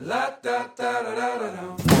Hi,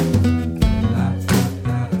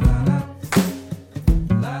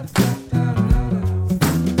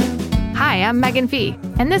 I'm Megan Fee,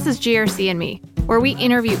 and this is GRC and Me, where we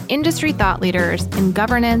interview industry thought leaders in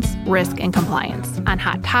governance, risk, and compliance on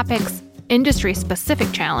hot topics,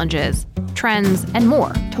 industry-specific challenges, trends, and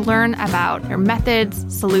more to learn about their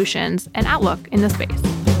methods, solutions, and outlook in the space.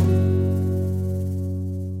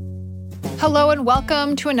 Hello and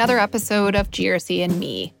welcome to another episode of GRC and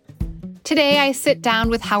Me. Today, I sit down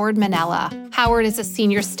with Howard Manella. Howard is a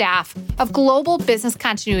senior staff of Global Business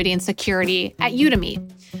Continuity and Security at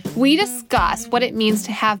Udemy. We discuss what it means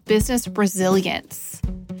to have business resilience.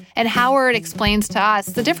 And Howard explains to us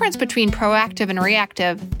the difference between proactive and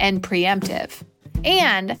reactive and preemptive,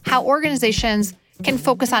 and how organizations can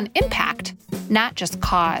focus on impact, not just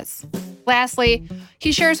cause. Lastly,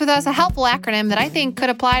 he shares with us a helpful acronym that I think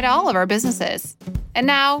could apply to all of our businesses. And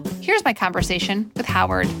now, here's my conversation with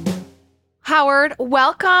Howard. Howard,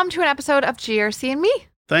 welcome to an episode of GRC and Me.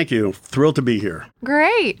 Thank you. Thrilled to be here.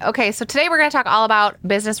 Great. Okay, so today we're going to talk all about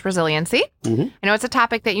business resiliency. I know it's a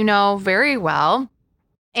topic that you know very well.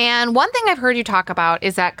 And one thing I've heard you talk about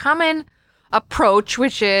is that common approach,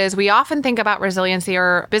 which is we often think about resiliency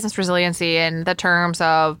or business resiliency in the terms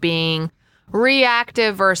of being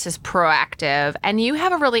reactive versus proactive. And you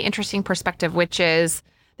have a really interesting perspective, which is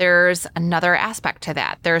there's another aspect to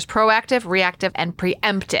that. There's proactive, reactive, and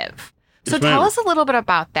preemptive. So tell us a little bit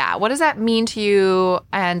about that. What does that mean to you?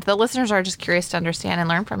 And the listeners are just curious to understand and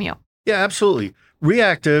learn from you. Yeah, absolutely.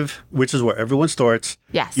 Reactive, which is where everyone starts.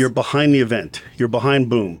 Yes. You're behind the event. You're behind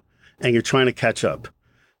boom, and you're trying to catch up.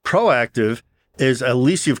 Proactive is at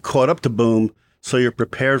least you've caught up to boom, so you're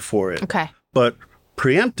prepared for it. Okay. But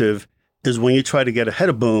preemptive is when you try to get ahead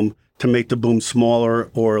of boom to make the boom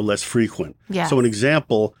smaller or less frequent. Yes. So an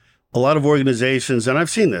example, a lot of organizations, and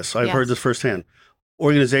I've seen this, I've heard this firsthand,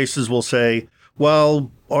 organizations will say,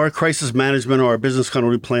 well, our crisis management or our business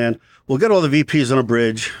continuity plan, we'll get all the VPs on a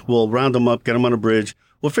bridge, we'll round them up, get them on a bridge,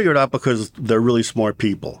 we'll figure it out because they're really smart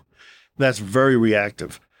people. That's very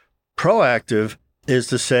reactive. Proactive is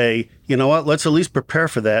to say, you know what, let's at least prepare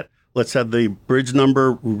for that. Let's have the bridge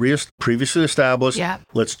number previously established. Yeah.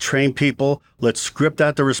 Let's train people. Let's script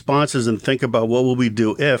out the responses and think about what will we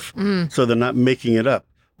do if, so they're not making it up.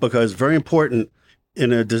 Because very important,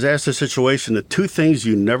 in a disaster situation, the two things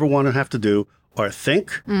you never want to have to do are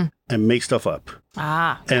think and make stuff up.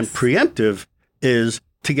 And preemptive is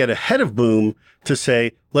to get ahead of boom, to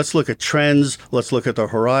say, let's look at trends, let's look at the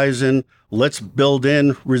horizon, let's build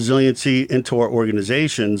in resiliency into our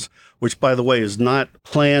organizations, which, by the way, is not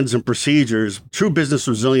plans and procedures. True business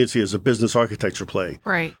resiliency is a business architecture play.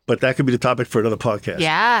 Right. But that could be the topic for another podcast.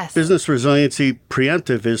 Yes. Business resiliency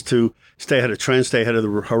preemptive is to stay ahead of trends, stay ahead of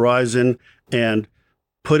the horizon, and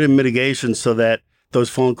put in mitigation so that those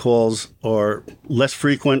phone calls are less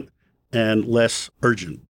frequent and less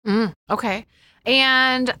urgent. Okay.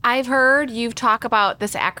 And I've heard you talk about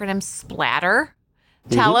this acronym SPLATTER.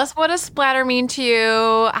 Tell us, what does SPLATTER mean to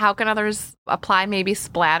you? How can others apply maybe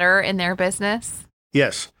SPLATTER in their business?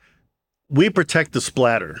 Yes. We protect the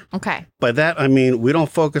splatter. Okay. By that, I mean, we don't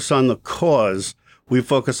focus on the cause. We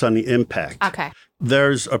focus on the impact. Okay.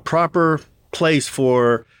 There's a proper place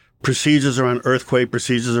for procedures around earthquake,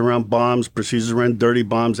 procedures around bombs, procedures around dirty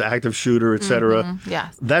bombs, active shooter, et cetera.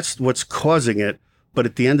 Yes. That's what's causing it. But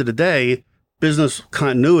at the end of the day, business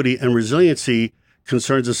continuity and resiliency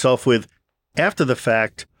concerns itself with after the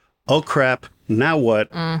fact, oh crap, now what?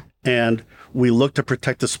 And we look to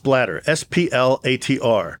protect the splatter,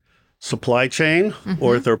 SPLATR, supply chain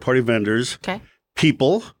or third-party vendors,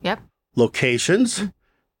 people, locations,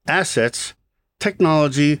 assets,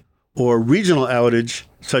 technology, or regional outage,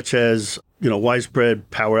 such as,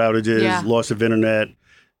 widespread power outages, loss of internet,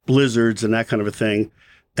 blizzards, and that kind of a thing.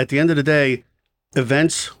 At the end of the day,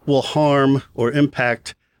 events will harm or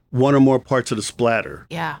impact one or more parts of the splatter.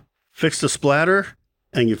 Yeah. Fix the splatter,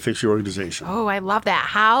 and you fix your organization. Oh, I love that.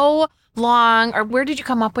 How long, or where did you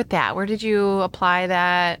come up with that? Where did you apply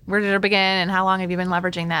that? Where did it begin, and how long have you been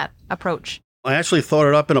leveraging that approach? I actually thought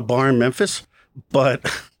it up in a bar in Memphis, but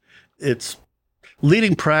it's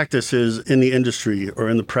leading practices in the industry or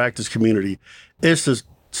in the practice community is to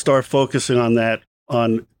start focusing on that,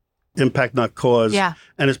 on impact, not cause. Yeah.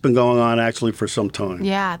 And it's been going on actually for some time.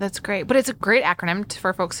 Yeah, that's great. But it's a great acronym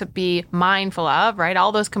for folks to be mindful of, right?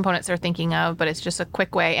 All those components they're thinking of, but it's just a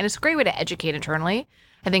quick way. And it's a great way to educate internally.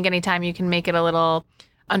 I think anytime you can make it a little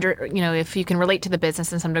if you can relate to the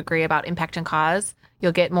business in some degree about impact and cause,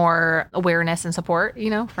 you'll get more awareness and support,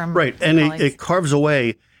 from right. And it carves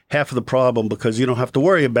away half of the problem because you don't have to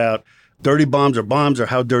worry about dirty bombs or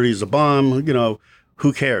how dirty is a bomb,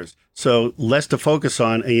 who cares? So less to focus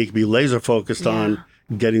on, and you can be laser focused on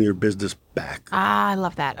getting your business back. I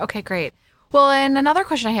love that. Okay, great. Well, and another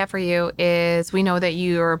question I have for you is, we know that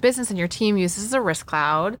your business and your team uses a Risk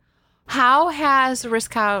Cloud. How has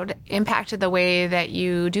Risk Cloud impacted the way that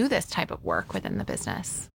you do this type of work within the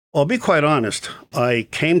business? I'll be quite honest. I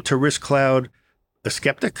came to Risk Cloud a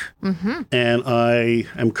skeptic, and I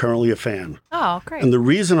am currently a fan. Oh, great. And the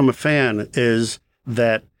reason I'm a fan is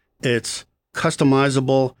that it's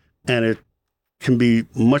customizable and it can be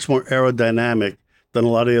much more aerodynamic than a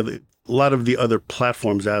lot of the other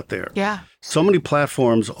platforms out there. Yeah. So many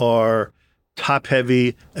platforms are top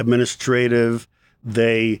heavy, administrative.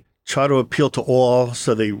 They try to appeal to all,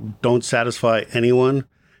 so they don't satisfy anyone,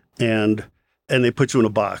 and they put you in a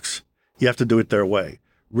box. You have to do it their way.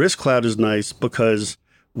 Risk Cloud is nice because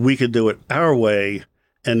we could do it our way,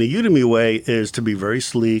 and the Udemy way is to be very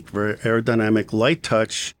sleek, very aerodynamic, light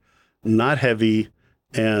touch, not heavy,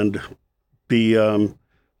 and be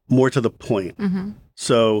more to the point.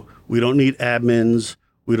 So we don't need admins.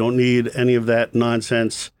 We don't need any of that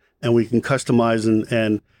nonsense, and we can customize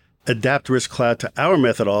and adapt Risk Cloud to our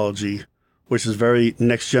methodology, which is very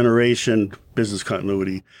next generation business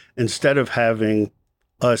continuity, instead of having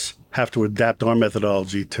us have to adapt our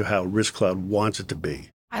methodology to how Risk Cloud wants it to be.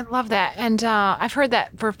 I love that. And I've heard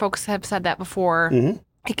that for folks have said that before.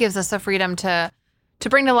 It gives us the freedom to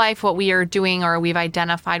bring to life what we are doing or we've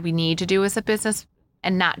identified we need to do as a business,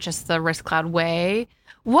 and not just the Risk Cloud way.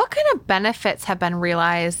 What kind of benefits have been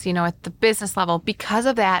realized, at the business level because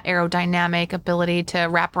of that aerodynamic ability to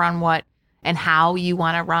wrap around what and how you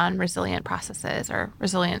want to run resilient processes or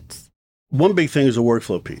resilience? One big thing is the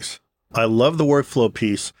workflow piece. I love the workflow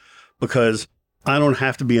piece because I don't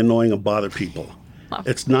have to be annoying and bother people.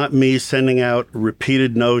 It's not me sending out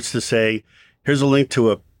repeated notes to say, here's a link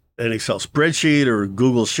to an Excel spreadsheet or a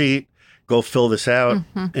Google Sheet. Go fill this out,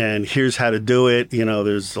 and here's how to do it.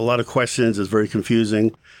 There's a lot of questions. It's very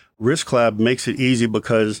confusing. Risk Cloud makes it easy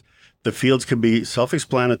because the fields can be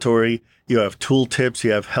self-explanatory. You have tool tips,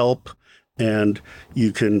 you have help, and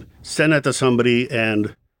you can send that to somebody,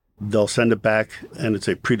 and they'll send it back, and it's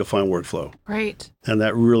a predefined workflow. Right. And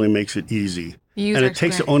that really makes it easy. And it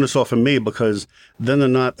takes the onus off of me, because then they're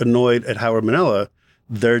not annoyed at Howard Minella.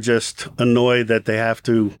 They're just annoyed that they have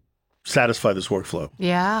to satisfy this workflow.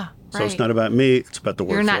 Yeah. So It's not about me, it's about the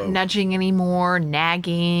workflow. You're not nudging anymore,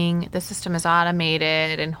 nagging. The system is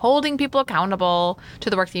automated and holding people accountable to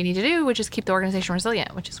the work that you need to do, which is keep the organization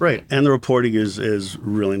resilient, which is great. Right. And the reporting is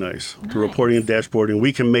really nice. The reporting and dashboarding,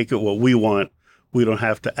 we can make it what we want. We don't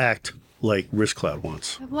have to act like Risk Cloud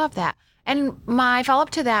wants. I love that. And my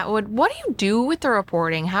follow-up to that what do you do with the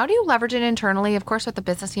reporting? How do you leverage it internally, of course, with the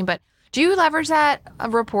business team, but do you leverage that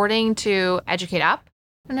reporting to educate up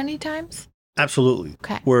in any times? Absolutely.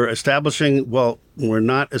 Okay. We're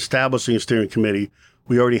not establishing a steering committee.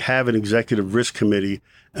 We already have an executive risk committee,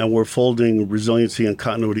 and we're folding resiliency and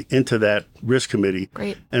continuity into that risk committee.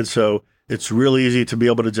 Great. And so it's really easy to be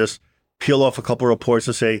able to just peel off a couple of reports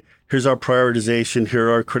and say, here's our prioritization, here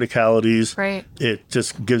are our criticalities. Right. It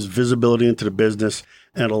just gives visibility into the business,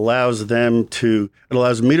 and allows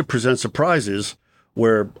me to present surprises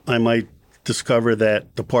where I might discover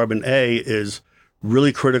that Department A is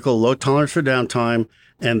really critical, low tolerance for downtime,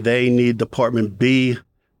 and they need Department B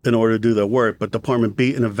in order to do their work. But Department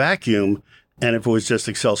B in a vacuum, and if it was just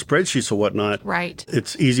Excel spreadsheets or whatnot, right,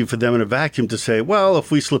 it's easy for them in a vacuum to say, well,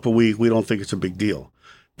 if we slip a week, we don't think it's a big deal.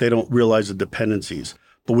 They don't realize the dependencies.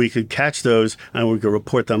 But we could catch those and we could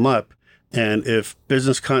report them up. And if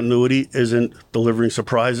business continuity isn't delivering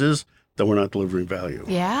surprises, then we're not delivering value.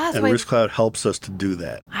 Yeah. And Risk Cloud helps us to do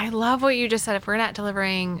that. I love what you just said. If we're not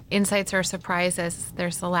delivering insights or surprises,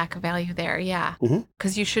 there's a lack of value there. Yeah.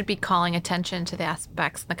 Because you should be calling attention to the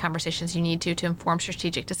aspects and the conversations you need to inform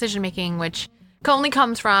strategic decision-making, which only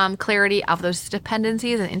comes from clarity of those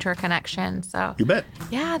dependencies and interconnection. So You bet.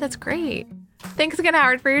 Yeah, that's great. Thanks again,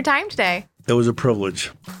 Howard, for your time today. It was a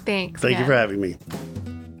privilege. Thanks. Thank you for having me.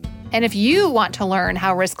 And if you want to learn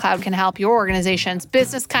how Risk Cloud can help your organization's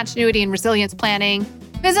business continuity and resilience planning,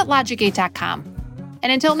 visit Logic8.com.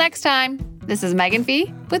 And until next time, this is Megan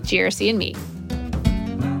Fee with GRC and Me.